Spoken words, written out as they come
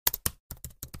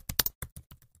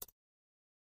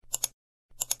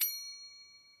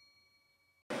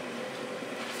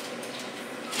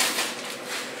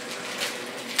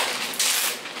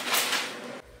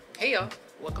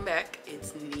Welcome back.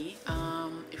 It's me.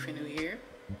 If you're new here,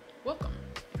 welcome.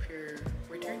 If you're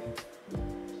returning,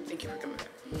 thank you for coming back.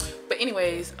 But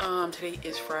anyways, today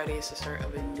is Friday. It's the start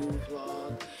of a new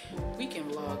vlog,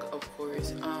 weekend vlog, of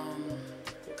course.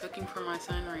 Cooking for my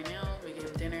son right now. We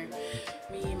get dinner.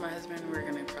 Me, my husband, we're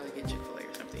gonna probably get Chick-fil-A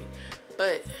or something.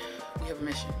 But we have a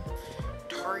mission.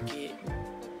 Target.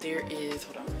 There is.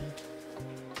 Hold on.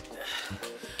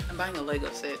 I'm buying a Lego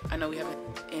set. I know we haven't,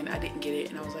 and I didn't get it,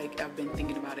 and I was like, I've been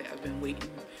thinking about it. I've been waiting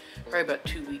probably about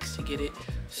 2 weeks to get it.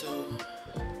 So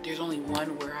there's only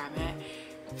one where I'm at.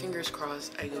 Fingers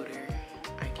crossed I go there,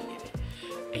 I can get it.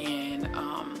 And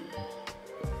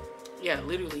yeah,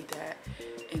 literally that.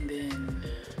 And then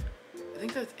I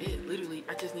think that's it. Literally,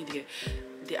 I just need to get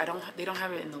it. They don't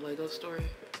have it in the Lego store.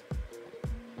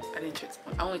 I didn't check.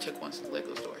 I only checked once in the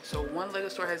Lego store. So one Lego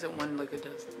store has it, one Lego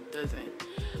doesn't.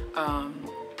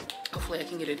 Hopefully I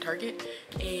can get it at Target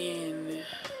and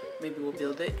maybe we'll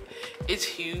build it. It's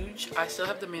huge. I still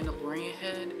have the Mandalorian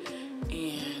head,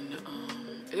 and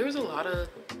there was a lot of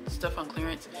stuff on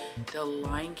clearance. The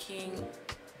Lion King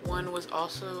one was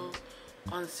also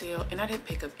on sale, and I didn't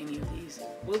pick up any of these.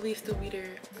 Will these still be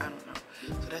there? I don't know.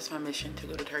 So that's my mission, to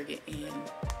go to Target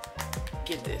and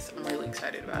get this. I'm really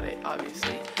excited about it,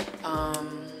 obviously.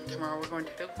 Tomorrow we're going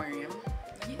to the aquarium.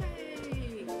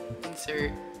 Yay!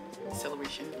 Insert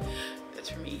celebration. That's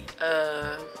for me.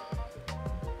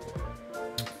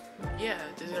 Yeah,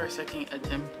 this is our second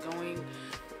attempt going,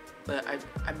 but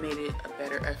I made it a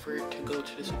better effort to go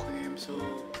to this aquarium, so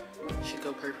it should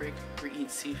go perfect. We're eating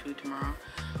seafood tomorrow.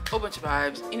 Whole bunch of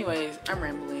vibes. Anyways, I'm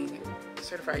rambling.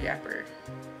 Certified yapper.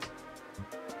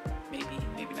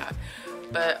 Maybe not.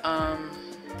 But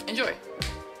enjoy.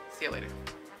 See you later.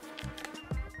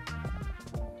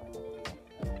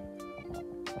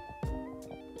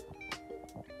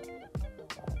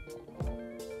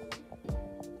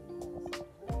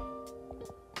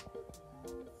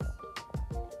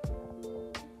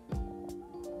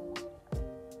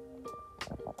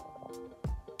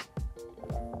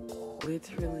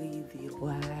 Literally the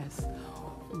last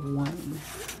one.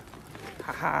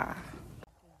 Haha.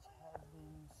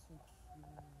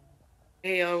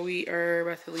 Hey y'all, we are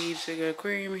about to leave to go to the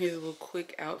aquarium. Here's a little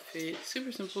quick outfit.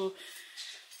 Super simple.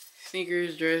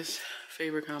 Sneakers, dress,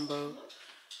 favorite combo.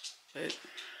 But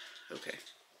okay.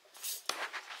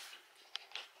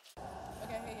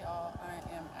 Okay, hey y'all.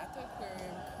 I am at the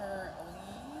aquarium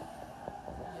currently.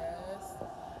 Yes.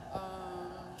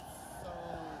 So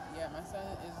yeah, my son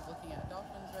is looking at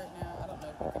dolphins right now. I don't know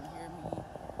if you can hear me.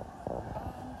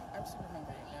 I'm super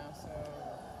hungry right now, so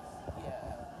yeah,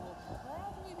 we'll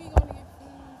probably be going to get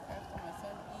food after my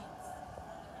son eats.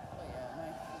 But yeah, my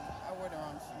food. I wore the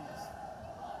wrong shoes.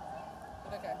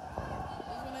 But okay.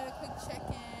 Just wanted a quick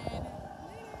check-in.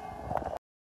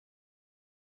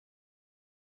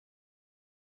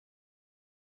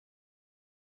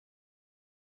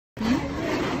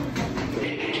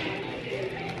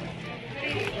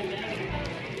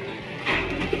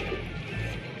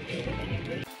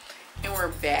 We're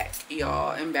back,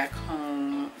 y'all, and back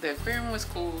home. The aquarium was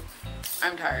cool.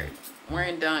 I'm tired.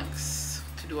 Wearing dunks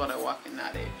to do all that walking,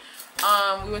 not it.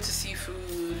 We went to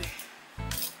seafood.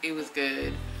 It was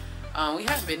good. We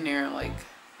hadn't been there in like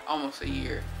almost a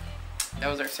year. That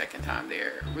was our second time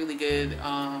there. Really good.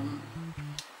 I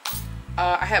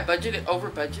had over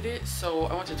budgeted, so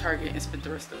I went to Target and spent the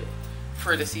rest of it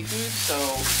for the seafood. So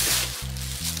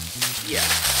yeah.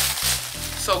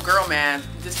 So girl math,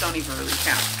 this don't even really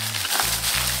count.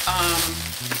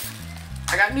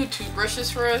 I got new toothbrushes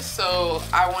for us, so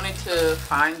I wanted to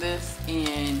find this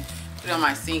and put it on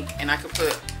my sink, and I could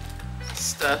put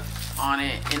stuff on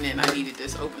it, and then I needed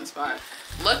this open spot.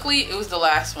 Luckily, it was the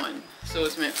last one, so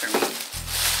it's meant for me.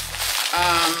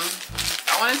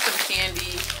 I wanted some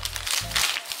candy,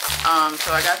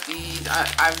 so I got these.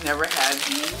 I've never had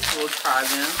these. We'll try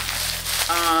them.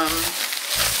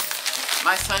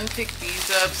 My son picked these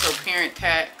up, so parent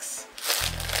tax.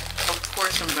 Of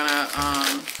course I'm gonna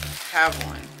have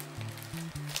one.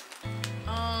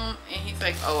 And he's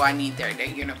like, oh, I need their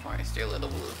unicorns. They're a little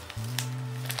blue.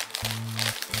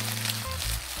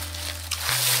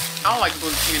 I don't like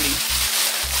blue candy.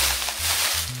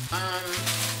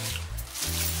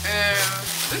 And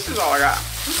this is all I got.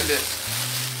 Look at this.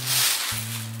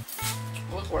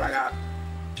 Look what I got.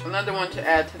 Another one to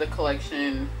add to the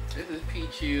collection. This is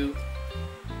Pichu.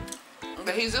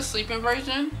 Okay, he's a sleeping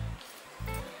version.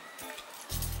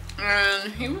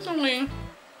 And he was only,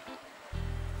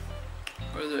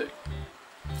 what is it,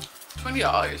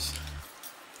 $20.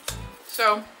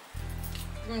 So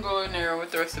we can go in there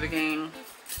with the rest of the gang.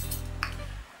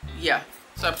 Yeah,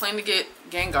 so I plan to get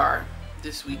Gengar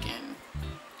this weekend.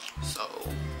 So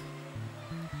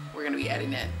we're gonna be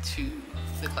adding that to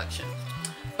the collection.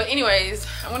 But anyways,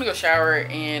 I'm gonna go shower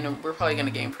and we're probably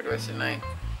gonna game for the rest of the night.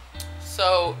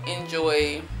 So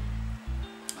enjoy.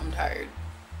 I'm tired,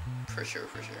 for sure.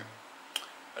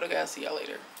 But okay, I'll see y'all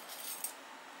later.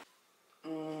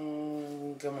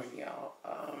 Good morning, y'all.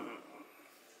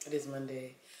 It is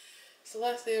Monday. It's the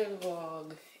last day of the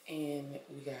vlog, and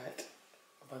we got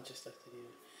a bunch of stuff to do.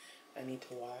 I need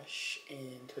to wash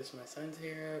and twist my son's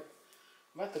hair up.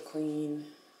 I'm about to clean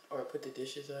or put the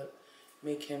dishes up,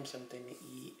 make him something to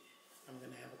eat. I'm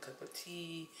gonna have a cup of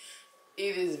tea.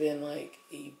 It has been like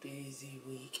a busy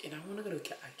week, and I want to go to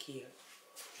IKEA.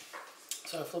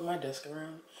 So I flipped my desk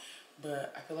around,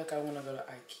 but I feel like I want to go to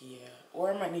IKEA,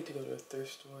 or I might need to go to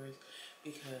thrift stores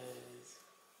because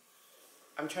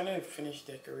I'm trying to finish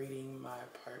decorating my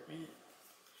apartment,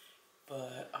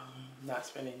 but not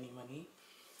spending any money.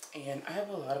 And I have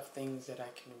a lot of things that I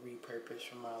can repurpose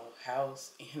from my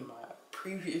house and my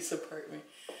previous apartment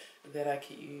that I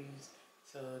could use.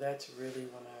 So that's really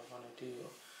what I want to do.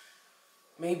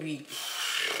 Maybe,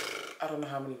 I don't know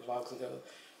how many vlogs ago,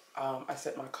 I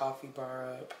set my coffee bar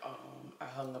up. I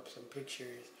hung up some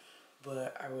pictures,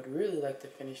 but I would really like to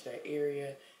finish that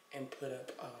area and put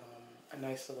up a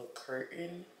nice little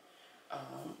curtain.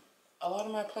 A lot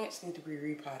of my plants need to be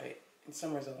repotted, and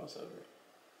summer's almost over.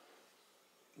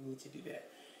 Need to do that.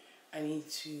 I need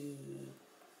to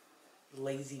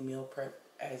lazy meal prep,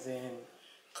 as in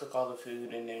cook all the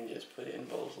food and then just put it in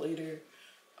bowls later.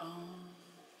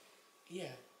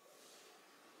 Yeah,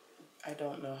 I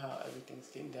don't know how everything's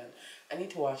getting done. I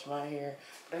need to wash my hair,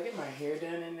 but I get my hair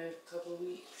done in a couple of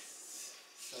weeks.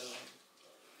 So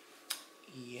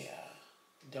yeah,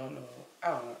 don't know.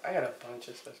 I don't know. I got a bunch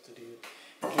of stuff to do,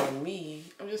 and me,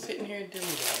 I'm just sitting here doing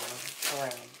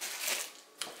around.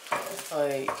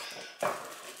 Like,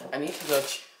 I need to go.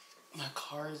 My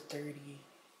car is dirty.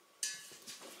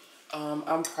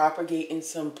 I'm propagating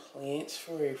some plants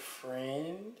for a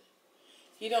friend.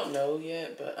 He don't know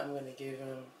yet, but I'm gonna give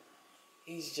him.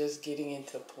 He's just getting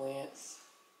into plants.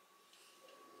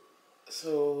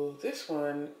 So this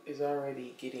one is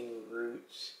already getting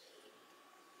roots.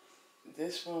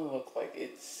 This one looks like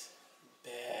it's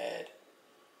bad.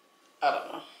 I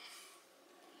don't know.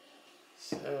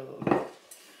 So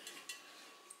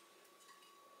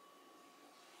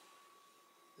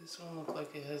this one looks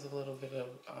like it has a little bit of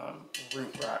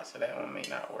root rot, so that one may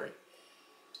not work.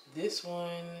 This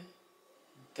one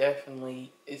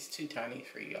definitely is too tiny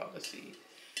for y'all to see.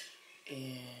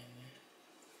 And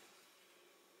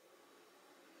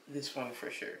this one for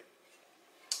sure.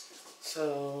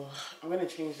 So I'm gonna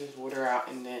change this water out,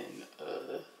 and then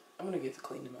I'm gonna get to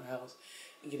cleaning my house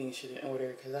and getting shit in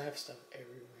order because I have stuff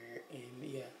everywhere. And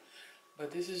yeah,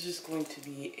 but this is just going to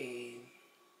be a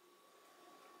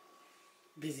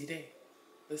busy day.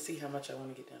 Let's see how much I want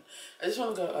to get done. I just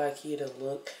want to go to IKEA to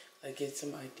look, like get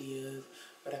some ideas,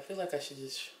 but I feel like I should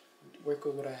just work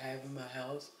with what I have in my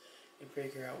house and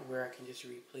figure out where I can just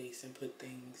replace and put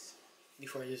things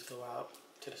before I just go out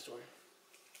to the store.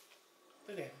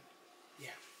 Okay,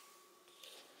 yeah.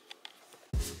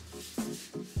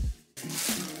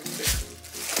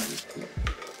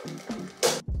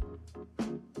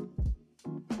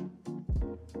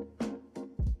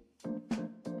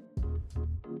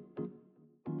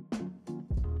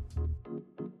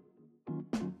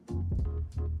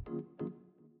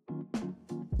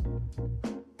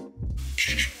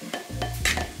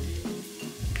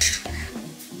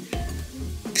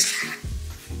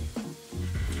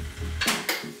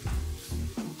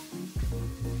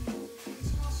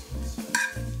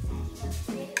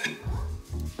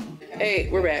 Hey,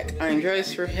 we're back. I'm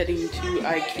dressed for heading to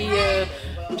IKEA.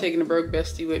 I'm taking a broke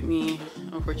bestie with me,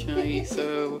 unfortunately.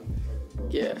 So,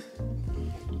 yeah,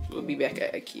 we'll be back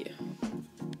at IKEA.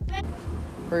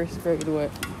 First grade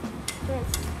what?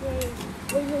 First grade.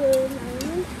 Were you in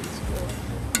elementary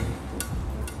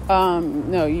school?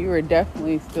 No, you were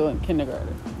definitely still in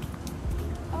kindergarten.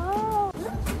 Oh.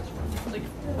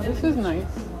 Oh, this is nice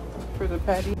for the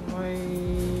patio.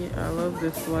 I love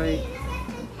this light.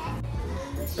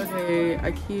 Okay,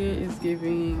 IKEA is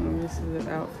giving, this is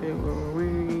the outfit what we're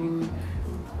wearing.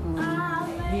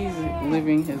 He's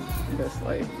living his best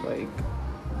life, like,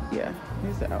 yeah,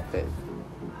 here's the outfit.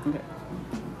 Okay.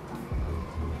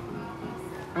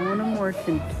 I want a more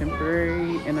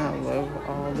contemporary, and I love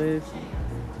all this.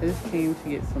 I just came to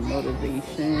get some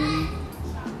motivation.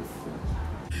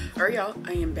 Alright y'all,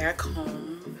 I am back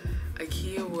home.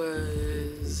 IKEA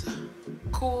was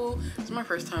cool. It's my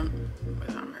first time.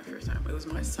 Well, not my first time. It was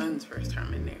my son's first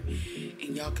time in there,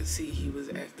 and y'all could see he was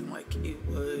acting like it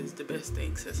was the best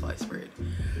thing since sliced bread.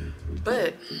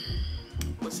 But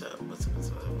What's up? What was I gonna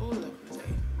say?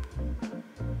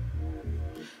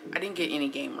 I didn't get any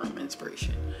game room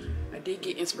inspiration. I did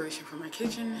get inspiration for my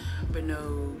kitchen, but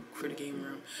no for the game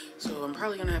room. So I'm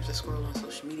probably gonna have to scroll on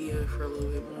social media for a little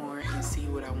bit more and see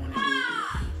what I want to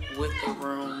do with the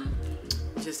room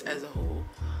just as a whole.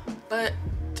 But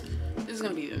this is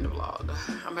gonna be the end of the vlog.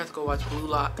 I'm about to go watch Blue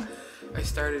Lock. I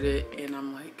started it and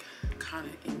I'm like kind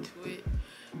of into it.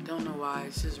 Don't know why.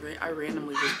 It's just I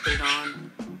randomly just put it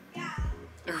on.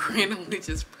 I randomly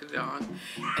just put it on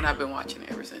and I've been watching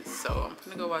it ever since. So I'm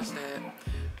gonna go watch that,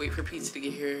 wait for pizza to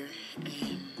get here,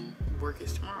 and work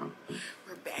is tomorrow.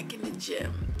 We're back in the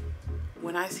gym.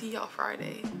 When I see y'all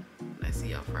Friday,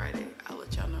 I'll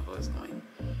let y'all know how it's going.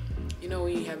 You know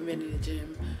when you haven't been in the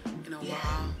gym in a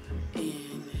while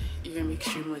and you're gonna be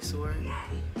extremely sore.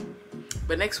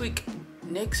 But next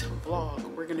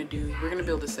vlog we're gonna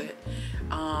build a set.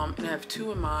 And I have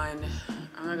 2 in mind.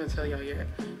 I'm not gonna tell y'all yet.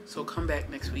 So come back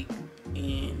next week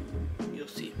and you'll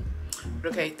see.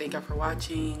 But okay, thank y'all for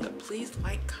watching. Please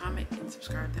like, comment, and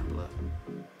subscribe down below.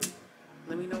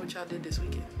 Let me know what y'all did this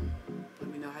weekend.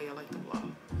 Let me know how y'all like the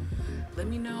vlog. Let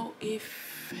me know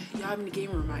if y'all have any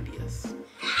game room ideas.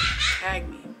 Tag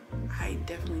me. I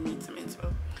definitely need some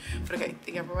inspo. But okay,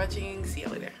 thank y'all for watching. See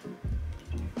y'all later.